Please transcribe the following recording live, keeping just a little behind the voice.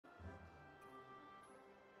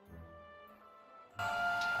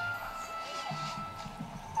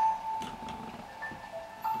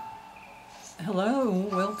Hello,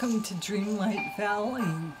 welcome to Dreamlight Valley.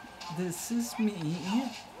 This is me.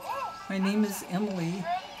 My name is Emily.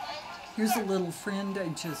 Here's a little friend I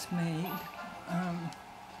just made. I'm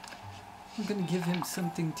going to give him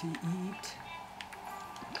something to eat.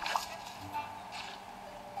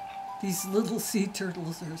 These little sea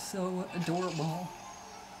turtles are so adorable.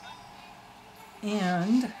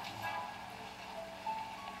 And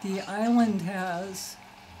the island has,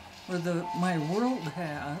 or my world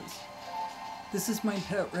has, this is my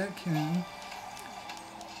pet raccoon.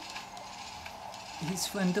 He's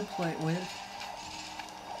fun to play with.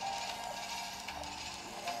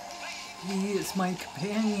 He is my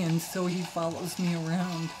companion, so he follows me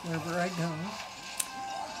around wherever I go.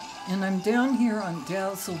 And I'm down here on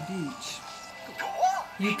Dazzle Beach.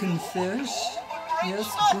 You can fish. Yes,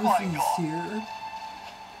 Goofy's here.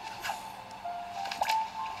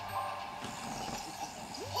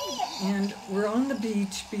 And we're on the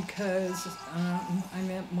beach because I'm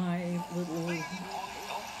at my little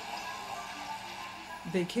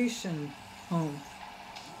vacation home.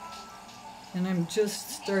 And I'm just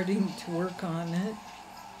starting to work on it.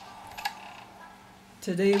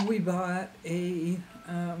 Today we bought a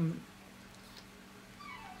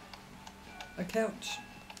couch.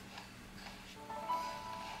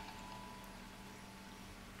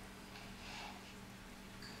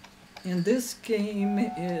 And this game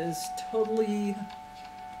is totally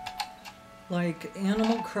like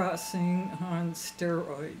Animal Crossing on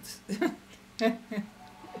steroids.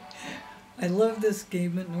 I love this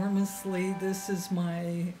game enormously. This is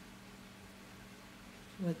my,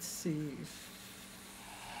 let's see,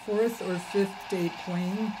 4th or 5th day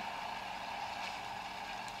playing.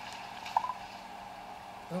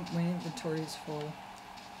 Oh, my inventory's full.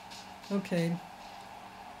 Okay.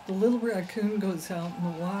 The little raccoon goes out in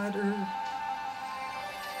the water.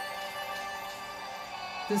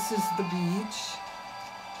 This is the beach.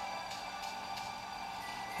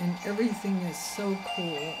 And everything is so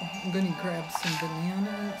cool. I'm going to grab some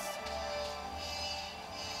bananas.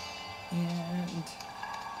 And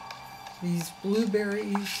these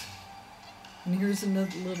blueberries. And here's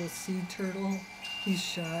another little sea turtle. He's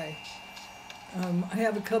shy. I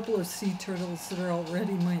have a couple of sea turtles that are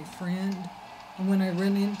already my friend. And when I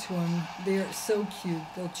run into them, they are so cute.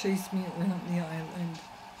 They'll chase me around the island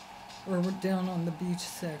or down on the beach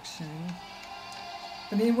section.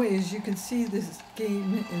 But anyway, as you can see, this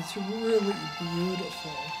game is really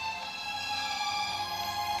beautiful.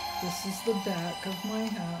 This is the back of my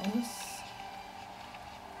house.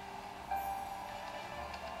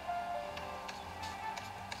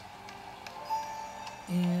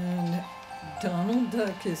 And Donald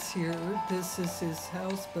Duck is here. This is his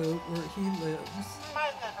houseboat where he lives.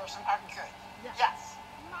 My neighbors are good. Yes.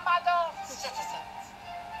 Model citizens.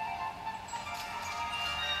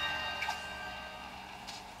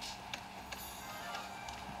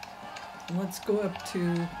 Let's go up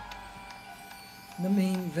to the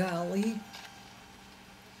main valley.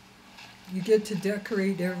 You get to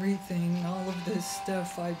decorate everything. All of this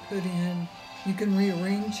stuff I put in. You can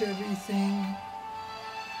rearrange everything.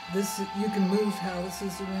 You can move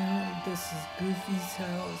houses around. This is Goofy's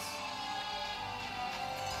house.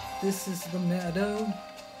 This is the meadow.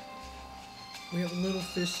 We have a little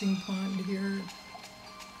fishing pond here.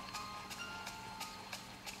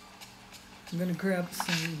 I'm going to grab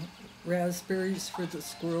some raspberries for the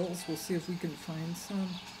squirrels. We'll see if we can find some.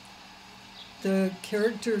 The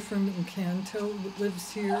character from Encanto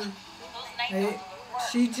lives here.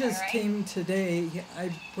 She just came today.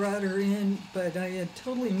 I brought her in, but I had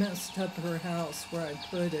totally messed up her house where I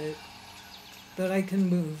put it. But I can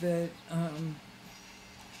move it.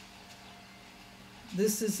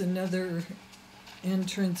 This is another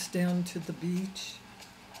entrance down to the beach.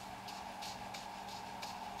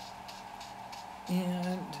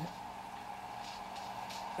 And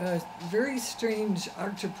a very strange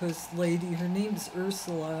octopus lady, her name's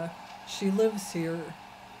Ursula. She lives here.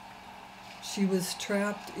 She was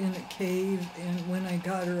trapped in a cave, and when I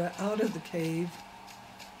got her out of the cave,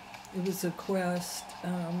 it was a quest.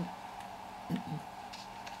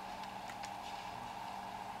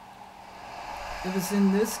 It was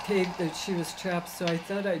in this cave that she was trapped, so I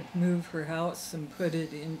thought I'd move her house and put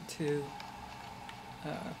it into,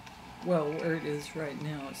 well, where it is right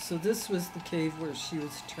now. So this was the cave where she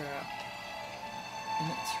was trapped,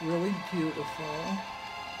 and it's really beautiful.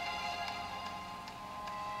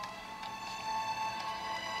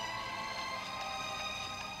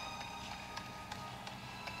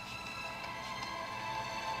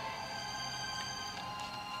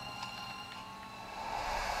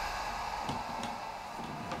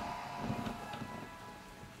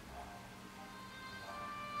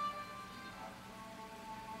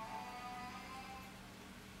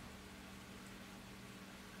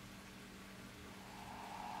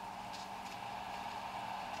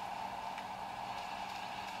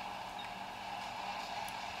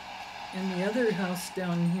 And the other house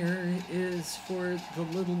down here is for the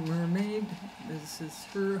Little Mermaid. This is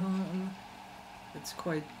her home. It's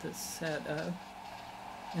quite the setup.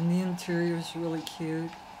 And the interior is really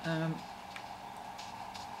cute.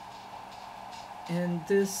 And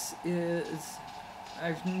this is,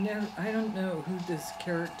 I don't know who this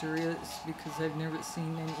character is because I've never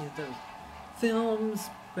seen any of the films,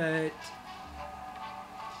 but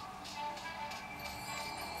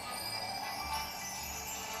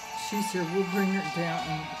she's here. We'll bring her down.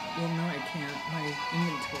 Well, no, I can't. My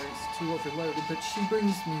inventory's too overloaded, but she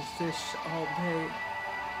brings me fish all day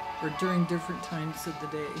or during different times of the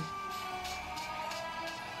day.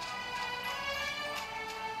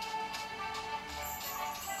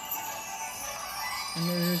 And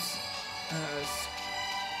there's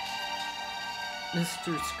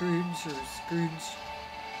Mr. Scrooge, or Scrooge,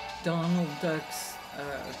 Donald Duck's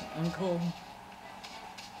uncle.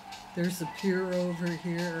 There's a pier over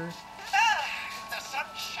here. The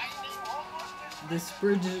sun's shining almost as This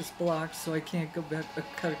bridge is blocked, so I can't go back,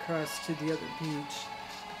 cut across to the other beach.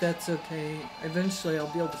 But that's okay. Eventually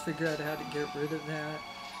I'll be able to figure out how to get rid of that.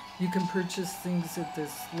 You can purchase things at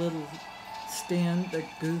this little stand that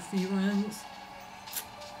Goofy runs.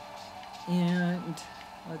 And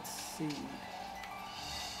let's see.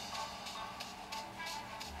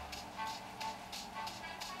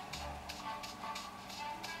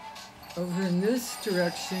 Over in this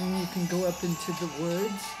direction, you can go up into the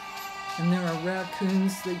woods, and there are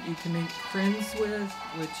raccoons that you can make friends with,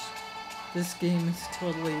 which this game is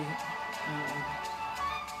totally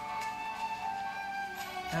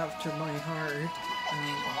after my heart.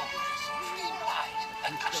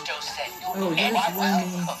 Oh, here's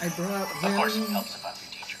Remy. I brought Remy.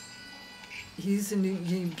 He's an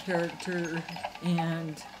in-game character,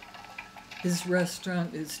 and his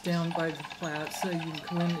restaurant is down by the plaza. You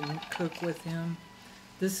can go in and cook with him.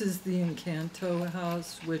 This is the Encanto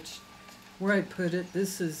house, which, where I put it,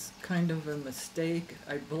 this is kind of a mistake.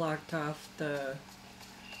 I blocked off the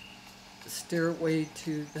stairway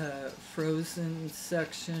to the Frozen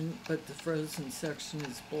section, but the Frozen section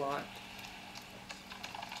is blocked.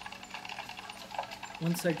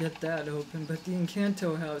 Once I get that open, but the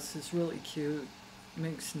Encanto house is really cute.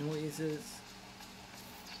 Makes noises.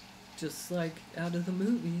 Just like out of the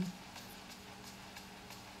movie.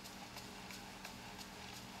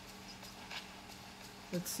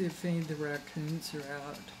 Let's see if any of the raccoons are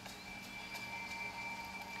out.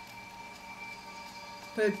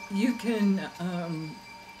 But you can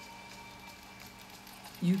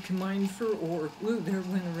mine for ore. Ooh, there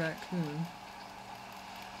went a raccoon.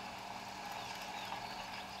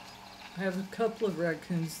 I have a couple of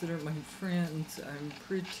raccoons that are my friends, I'm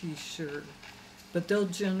pretty sure. But they'll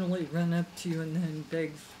generally run up to you and then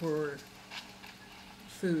beg for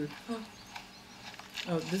food.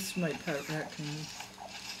 Oh, this is my pet raccoon.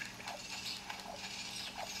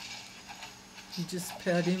 You just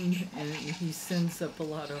pet him and he sends up a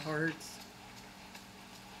lot of hearts.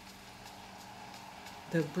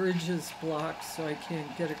 The bridge is blocked, so I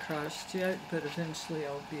can't get across yet, but eventually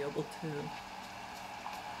I'll be able to.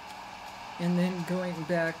 And then going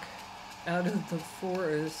back out of the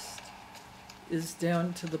forest is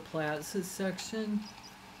down to the plaza section,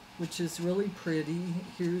 which is really pretty.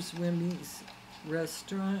 Here's Remy's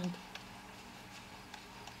restaurant.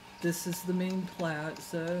 This is the main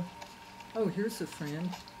plaza. Oh, here's a friend.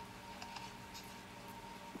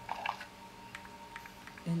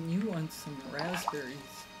 And you want some raspberries.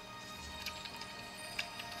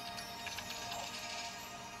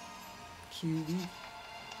 Cutie.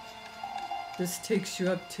 This takes you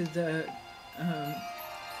up to the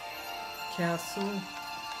castle.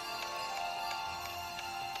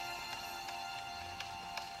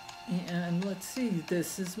 And let's see,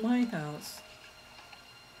 this is my house.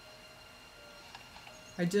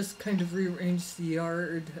 I just kind of rearranged the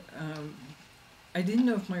yard. I didn't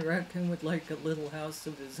know if my raccoon would like a little house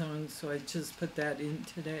of his own, so I just put that in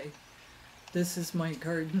today. This is my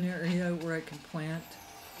garden area where I can plant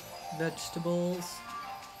vegetables.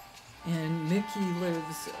 And Mickey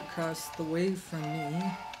lives across the way from me.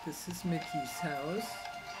 This is Mickey's house.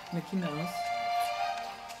 Mickey Mouse.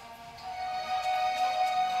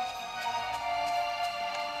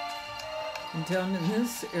 And down in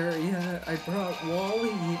this area, I brought Wally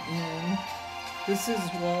in. This is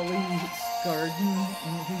Wally's garden,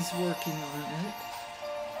 and he's working on it.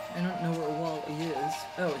 I don't know where Wally is.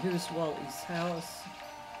 Oh, here's Wally's house.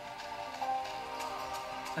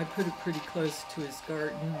 I put it pretty close to his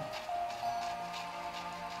garden.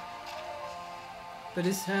 But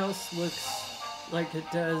his house looks like it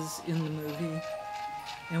does in the movie.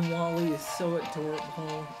 And Wally is so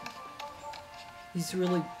adorable. He's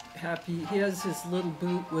really happy. He has his little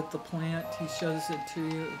boot with the plant. He shows it to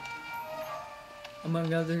you,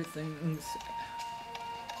 among other things.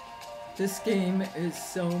 This game is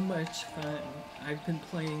so much fun. I've been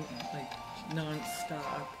playing like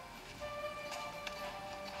non-stop.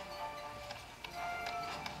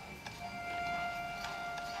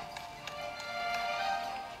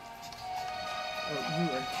 Oh, you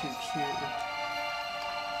are too cute.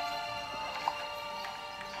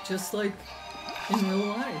 Just like in real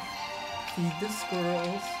life. Feed the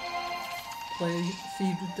squirrels,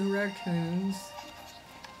 feed the raccoons,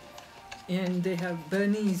 and they have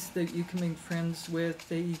bunnies that you can make friends with.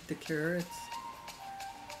 They eat the carrots.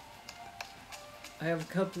 I have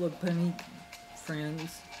a couple of bunny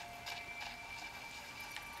friends.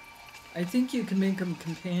 I think you can make them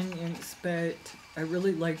companions, but I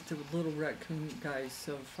really like the little raccoon guys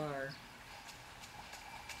so far.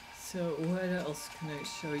 So what else can I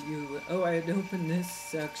show you? Oh, I had opened this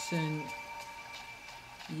section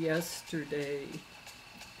yesterday.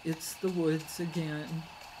 It's the woods again.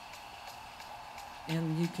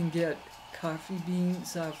 And you can get coffee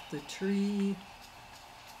beans off the tree.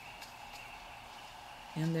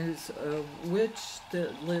 And there's a witch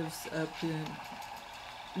that lives up in...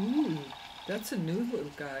 Ooh, that's a new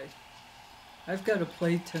little guy. I've got to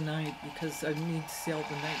play tonight because I need to see all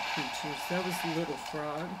the night creatures. That was the little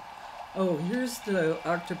frog. Oh, here's the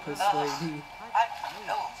octopus lady. I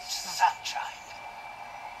know sunshine.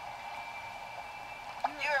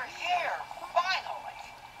 You're here, finally.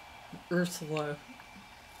 Ursula.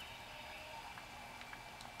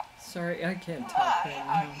 Sorry, I can't talk Why right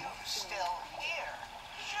are now. you still here?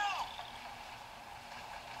 Shoo!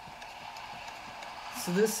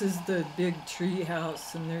 So this is the big tree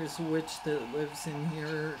house, and there's a witch that lives in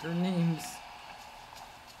here. Her name's...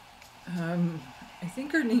 I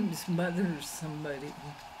think her name's Mother somebody.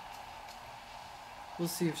 We'll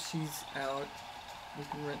see if she's out. We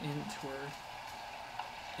can run into her.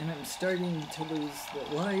 And I'm starting to lose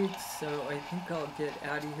the lights, so I think I'll get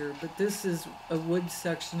out of here. But this is a wood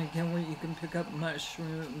section again where you can pick up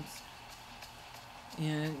mushrooms.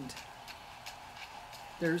 And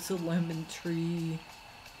there's a lemon tree.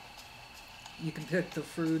 You can pick the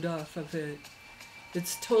fruit off of it.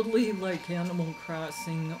 It's totally like Animal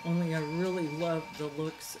Crossing, only I really love the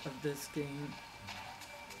looks of this game.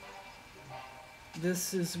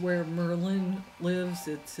 This is where Merlin lives.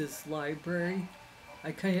 It's his library.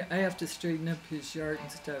 I have to straighten up his yard and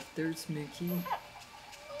stuff. There's Mickey.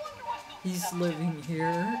 He's living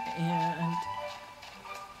here, and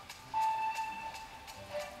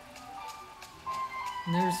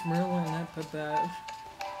there's Merlin up above.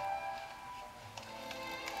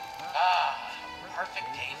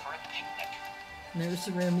 Perfect day for a picnic. And there's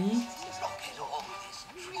Remy. Look at all this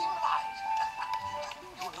tree light.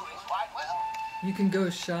 You're doing quite well. You can go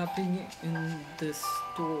shopping in this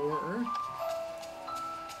store.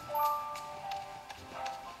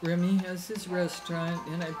 Remy has his restaurant,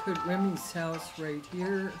 and I put Remy's house right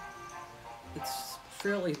here. It's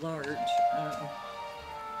fairly large.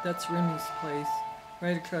 That's Remy's place,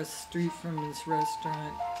 right across the street from his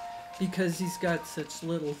restaurant. Because he's got such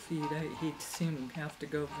little feet, I hate to see him have to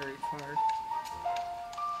go very far.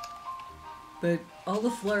 But all the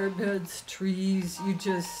flower beds, trees, you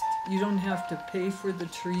don't have to pay for the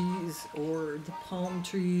trees or the palm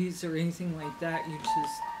trees or anything like that. You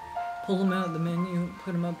just pull them out of the menu,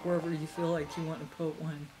 put them up wherever you feel like you want to put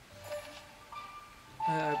one.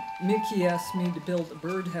 Mickey asked me to build a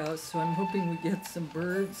birdhouse, so I'm hoping we get some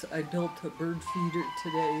birds. I built a bird feeder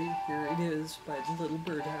today. Here it is by the little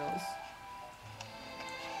birdhouse.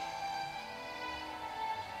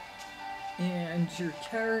 And your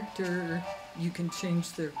character, you can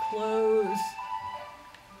change their clothes.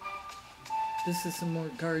 This is some more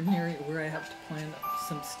garden area where I have to plant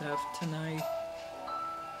some stuff tonight.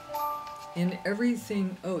 And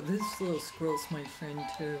everything, oh, this little squirrel's my friend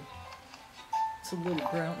too. It's a little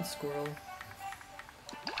brown squirrel.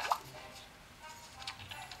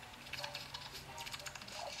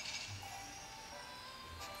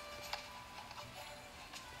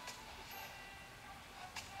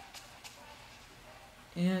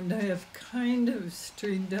 And I have kind of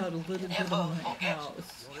straightened out a little bit of my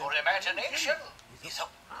house. Your imagination is a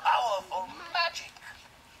powerful magic.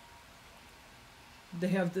 They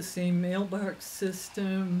have the same mailbox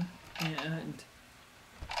system, and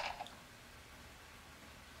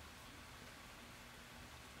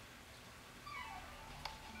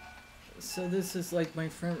so this is like my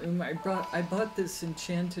front room. I bought this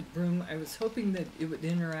enchanted broom. I was hoping that it would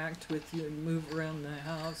interact with you and move around the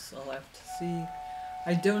house. I'll have to see.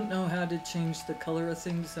 I don't know how to change the color of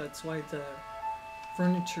things. That's why the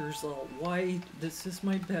furniture's all white. This is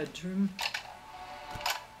my bedroom.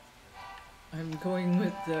 I'm going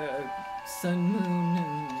with the sun, moon,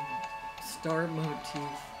 and star motif.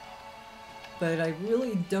 But I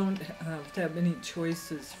really don't have that many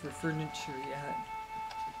choices for furniture yet.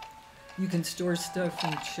 You can store stuff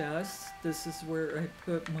in chests. This is where I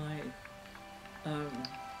put my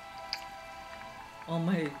all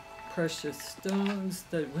my precious stones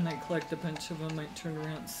that when I collect a bunch of them, I turn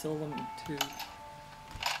around and sell them to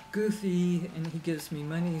Goofy, and he gives me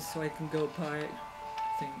money so I can go buy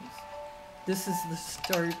things. This is the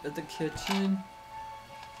start of the kitchen.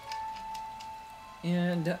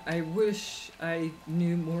 And I wish I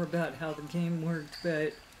knew more about how the game worked,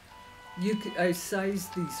 but I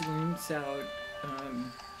sized these rooms out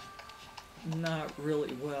not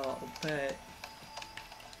really well, but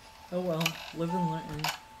oh well, live and learn.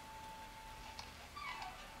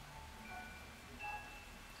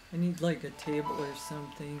 I need like a table or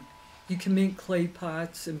something. You can make clay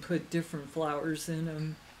pots and put different flowers in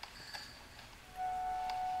them.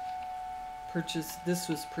 This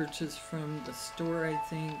was purchased from the store, I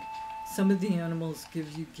think. Some of the animals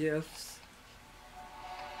give you gifts.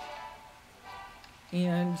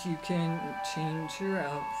 And you can change your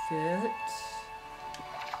outfit.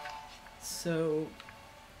 So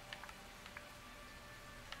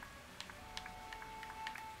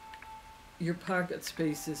your pocket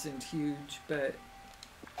space isn't huge, but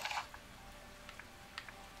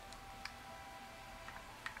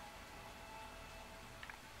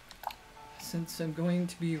since I'm going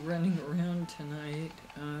to be running around tonight,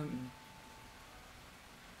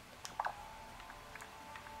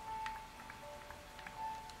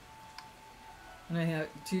 and I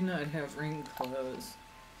do not have rain clothes.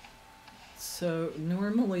 So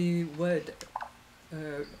normally what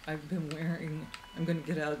I've been wearing, I'm going to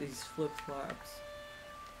get out of these flip-flops.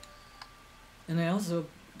 And I also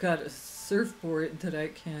got a surfboard that I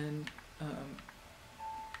can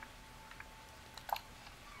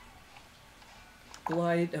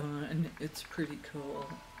glide on. It's pretty cool.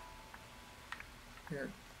 Here.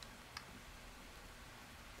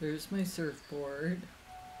 There's my surfboard.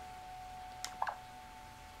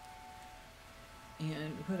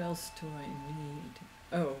 And what else do I need?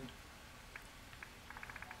 Oh.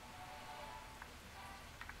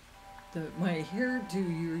 My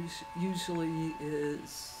hairdo usually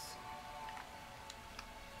is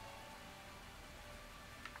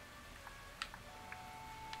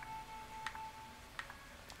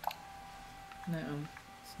no,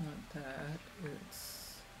 it's not that.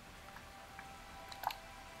 It's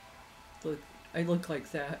I look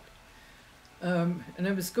like that. And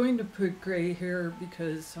I was going to put gray hair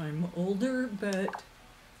because I'm older, but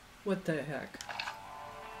what the heck.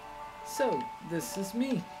 So, this is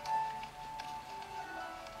me.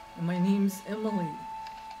 And my name's Emily.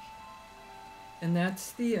 And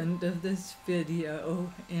that's the end of this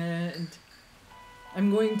video. And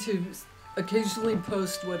I'm going to occasionally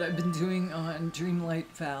post what I've been doing on Dreamlight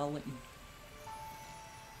Valley.